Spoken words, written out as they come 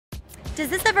Does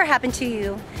this ever happen to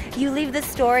you? You leave the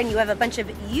store and you have a bunch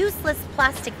of useless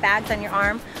plastic bags on your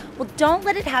arm? Well, don't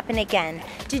let it happen again.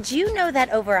 Did you know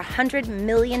that over 100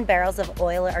 million barrels of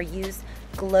oil are used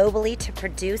globally to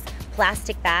produce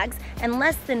plastic bags and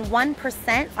less than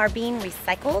 1% are being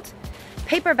recycled?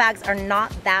 Paper bags are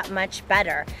not that much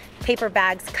better. Paper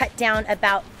bags cut down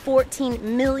about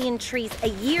 14 million trees a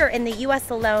year in the US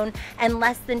alone, and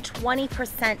less than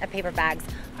 20% of paper bags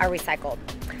are recycled.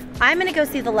 I'm gonna go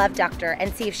see the Love Doctor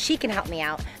and see if she can help me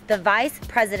out. The Vice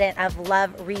President of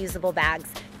LOVE Reusable Bags,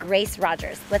 Grace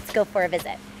Rogers. Let's go for a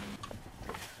visit.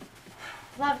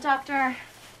 Love Doctor,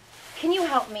 can you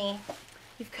help me?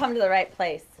 You've come to the right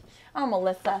place. Oh,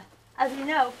 Melissa, as you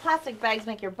know, plastic bags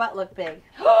make your butt look big.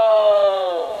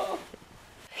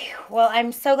 Well,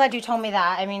 I'm so glad you told me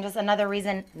that. I mean, just another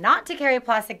reason not to carry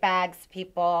plastic bags,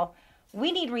 people.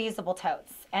 We need reusable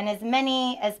totes, and as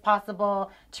many as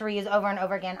possible to reuse over and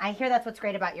over again. I hear that's what's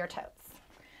great about your totes.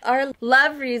 Our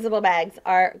LOVE reusable bags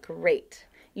are great.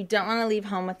 You don't want to leave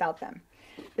home without them.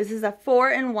 This is a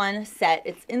 4-in-1 set.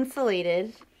 It's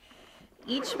insulated.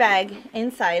 Each bag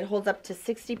inside holds up to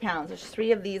 60 pounds. There's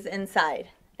 3 of these inside.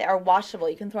 They are washable.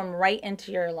 You can throw them right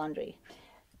into your laundry.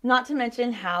 Not to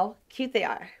mention how cute they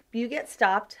are. You get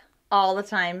stopped all the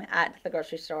time at the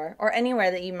grocery store or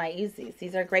anywhere that you might use these.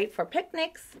 These are great for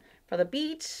picnics, for the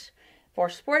beach, for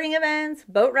sporting events,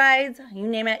 boat rides, you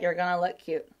name it, you're gonna look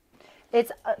cute.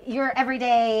 It's your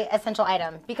everyday essential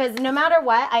item, because no matter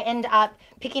what, I end up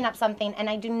picking up something and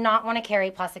I do not want to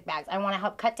carry plastic bags. I want to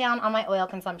help cut down on my oil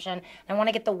consumption. I want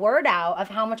to get the word out of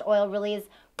how much oil really is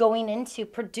going into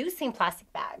producing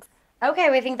plastic bags. Okay,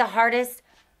 I think the hardest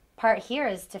part here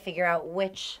is to figure out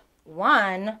which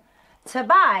one to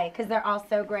buy, because they're all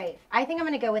so great. I think I'm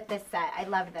going to go with this set. I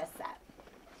love this set.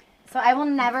 So I will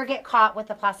never get caught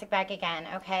with a plastic bag again,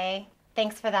 okay?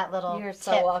 Thanks for that little You're tip.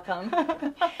 so welcome.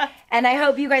 And I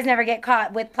hope you guys never get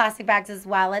caught with plastic bags as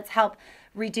well. Let's help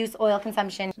reduce oil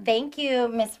consumption. Thank you,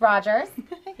 Miss Rogers.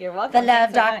 You're welcome. The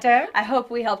Love Doctor. I hope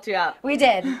we helped you out. We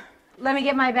did. Let me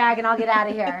get my bag and I'll get out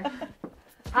of here.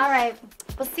 All right.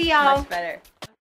 We'll see y'all. Much better.